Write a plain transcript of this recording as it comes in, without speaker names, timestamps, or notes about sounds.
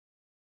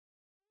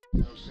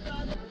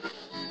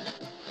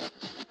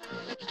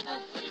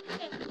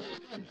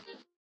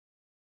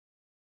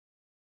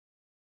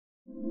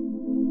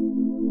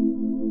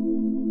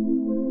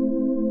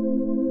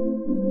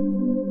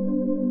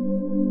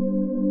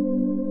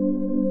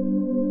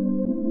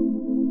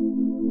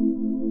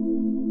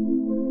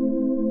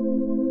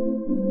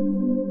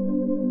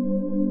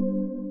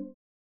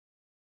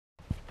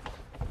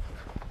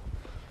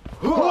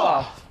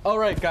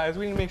Alright guys,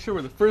 we need to make sure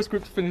we're the first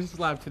group to finish this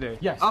lab today.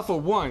 Yes. Alpha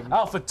 1.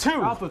 Alpha 2.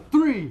 Alpha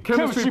 3.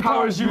 Chemistry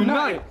powers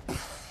unite.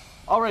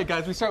 Alright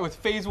guys, we start with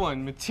phase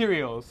 1,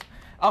 materials.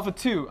 Alpha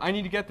 2, I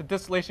need to get the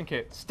distillation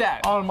kit.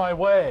 Stat. On my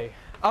way.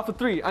 Alpha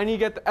 3, I need to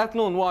get the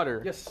ethanol and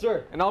water. Yes,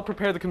 sir. And I'll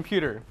prepare the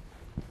computer.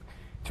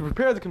 To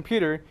prepare the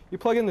computer, you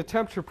plug in the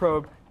temperature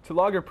probe to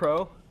Logger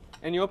Pro,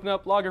 and you open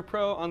up Logger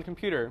Pro on the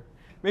computer.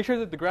 Make sure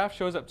that the graph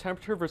shows up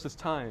temperature versus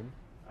time.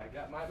 I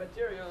got my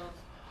materials.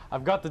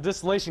 I've got the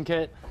distillation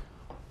kit.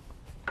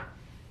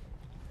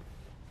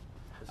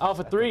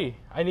 Alpha 3,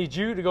 I need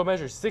you to go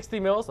measure 60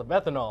 mils of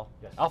ethanol.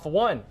 Yes. Alpha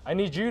 1, I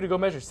need you to go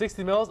measure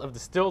 60 mils of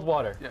distilled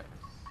water. Yes.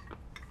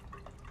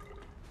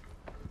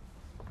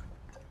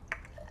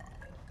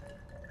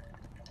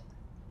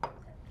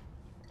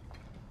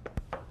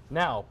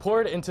 Now,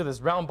 pour it into this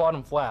round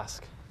bottom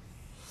flask.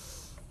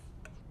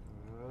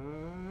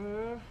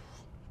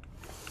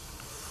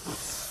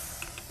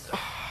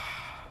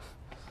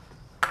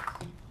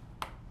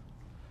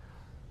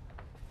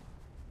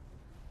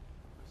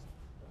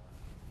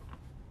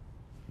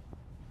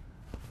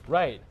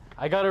 Right,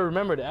 I gotta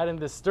remember to add in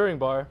this stirring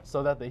bar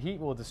so that the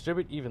heat will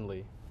distribute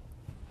evenly.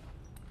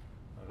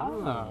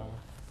 All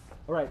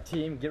right,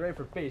 team, get ready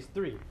for phase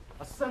 3.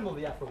 Assemble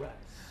the apparatus.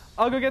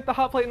 I'll go get the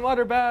hot plate and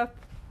water bath.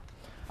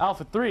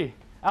 Alpha 3,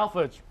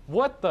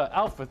 what the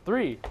Alpha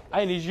 3?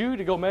 I need you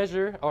to go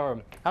measure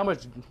how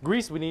much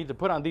grease we need to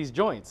put on these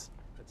joints.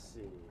 Let's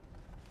see.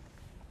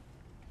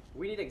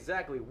 We need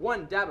exactly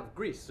 1 dab of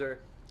grease, sir.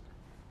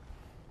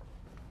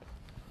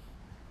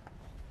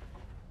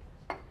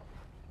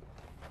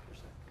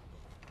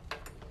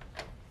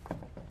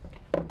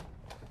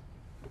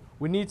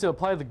 We need to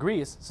apply the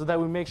grease so that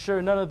we make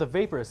sure none of the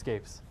vapor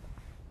escapes.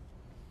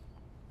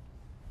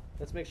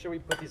 Let's make sure we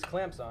put these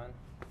clamps on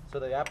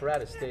so the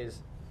apparatus stays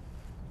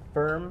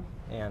firm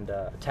and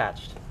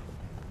attached.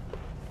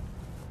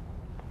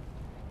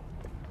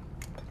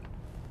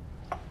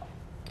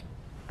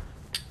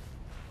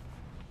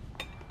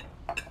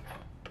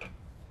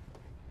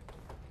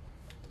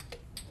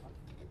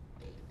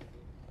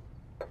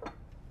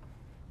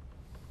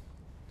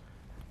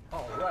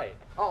 All right,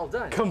 all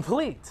done.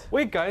 Complete!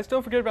 Wait guys,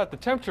 don't forget about the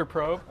temperature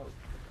probe.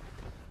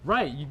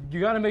 Right, you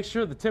gotta make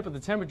sure the tip of the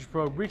temperature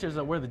probe reaches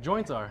where the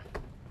joints are.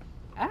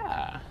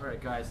 Ah. All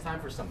right, guys, time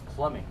for some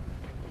plumbing.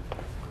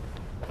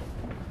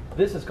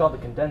 This is called the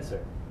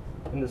condenser.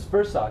 In this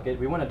first socket,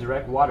 we want to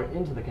direct water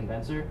into the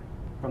condenser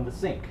from the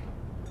sink.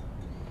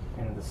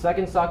 And the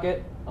second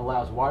socket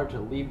allows water to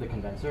leave the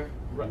condenser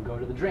and go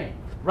to the drain.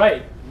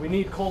 Right, we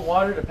need cold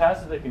water to pass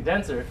through the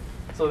condenser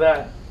so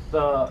that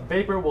the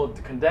vapor will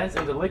condense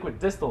into liquid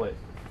distillate.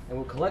 And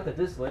we'll collect the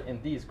distillate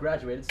in these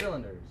graduated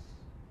cylinders.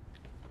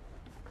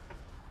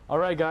 All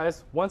right,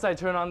 guys, once I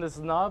turn on this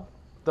knob,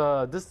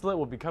 the distillate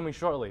will be coming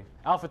shortly.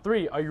 Alpha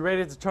 3, are you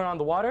ready to turn on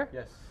the water?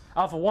 Yes.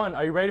 Alpha 1,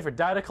 are you ready for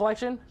data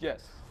collection?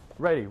 Yes.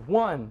 Ready,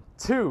 1,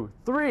 2,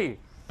 3.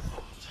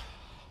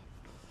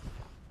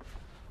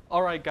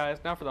 All right guys,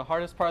 now for the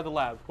hardest part of the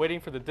lab, waiting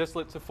for the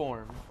distillate to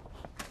form.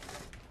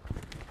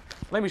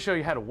 Let me show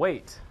you how to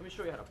wait. Let me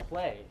show you how to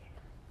play.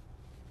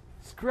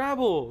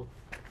 Scrabble.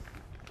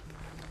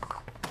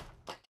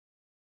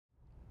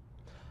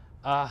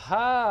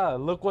 Aha,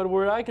 look what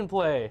word I can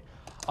play.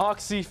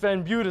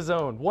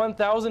 Oxyphenbutazone,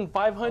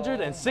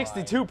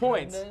 1,562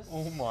 points.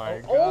 Oh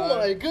my god. Oh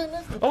my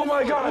goodness. Oh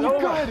my god, oh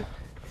my god.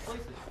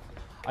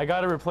 I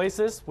gotta replace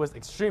this with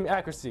extreme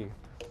accuracy.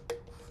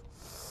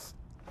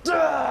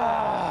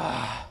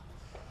 Ah!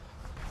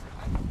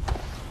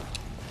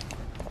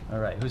 All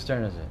right, whose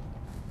turn is it?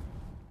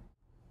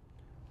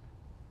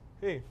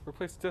 Hey,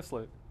 replace the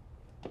distillate.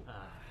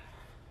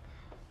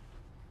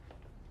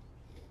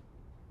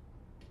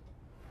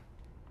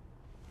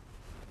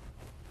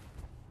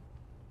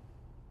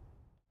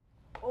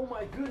 Oh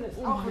my goodness.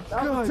 Oh my Alpha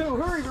god. 2,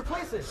 hurry,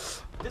 replace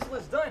it.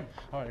 Distillate's done.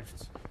 All right,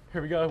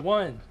 here we go.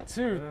 1,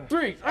 2,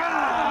 3.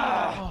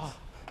 Ah!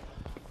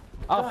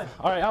 All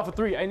right, Alpha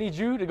 3, I need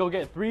you to go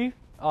get 3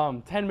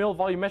 10 mil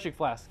volumetric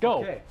flasks. Go.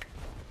 Okay.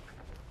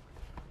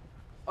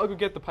 I'll go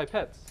get the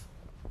pipettes.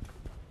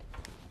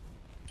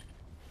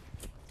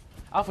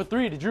 Alpha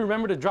 3, did you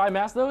remember to dry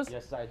mask those?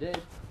 Yes, I did.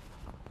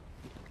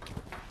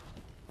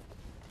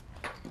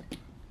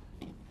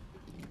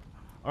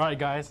 All right,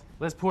 guys,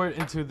 let's pour it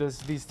into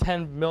these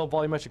 10 mil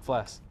volumetric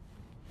flasks.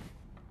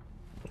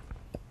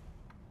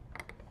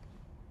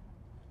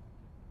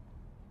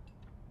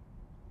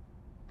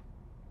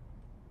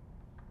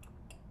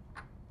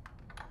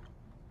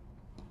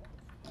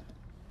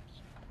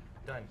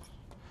 Done.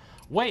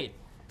 Wait,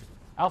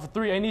 Alpha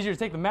 3, I need you to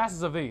take the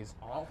masses of these.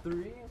 All 3?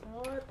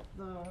 What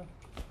the?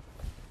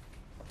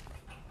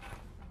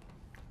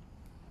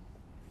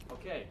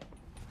 Okay.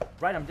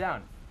 Write them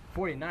down.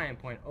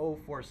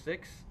 49.046,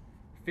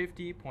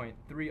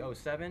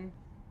 50.307,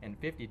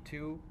 and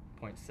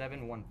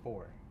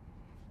 52.714.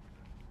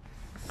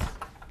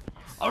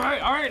 All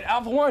right,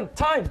 Alpha 1,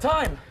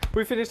 time.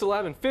 We finished the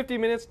lab in 50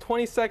 minutes,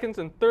 20 seconds,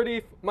 and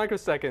 30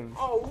 microseconds.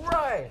 All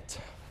right,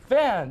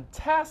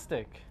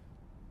 fantastic.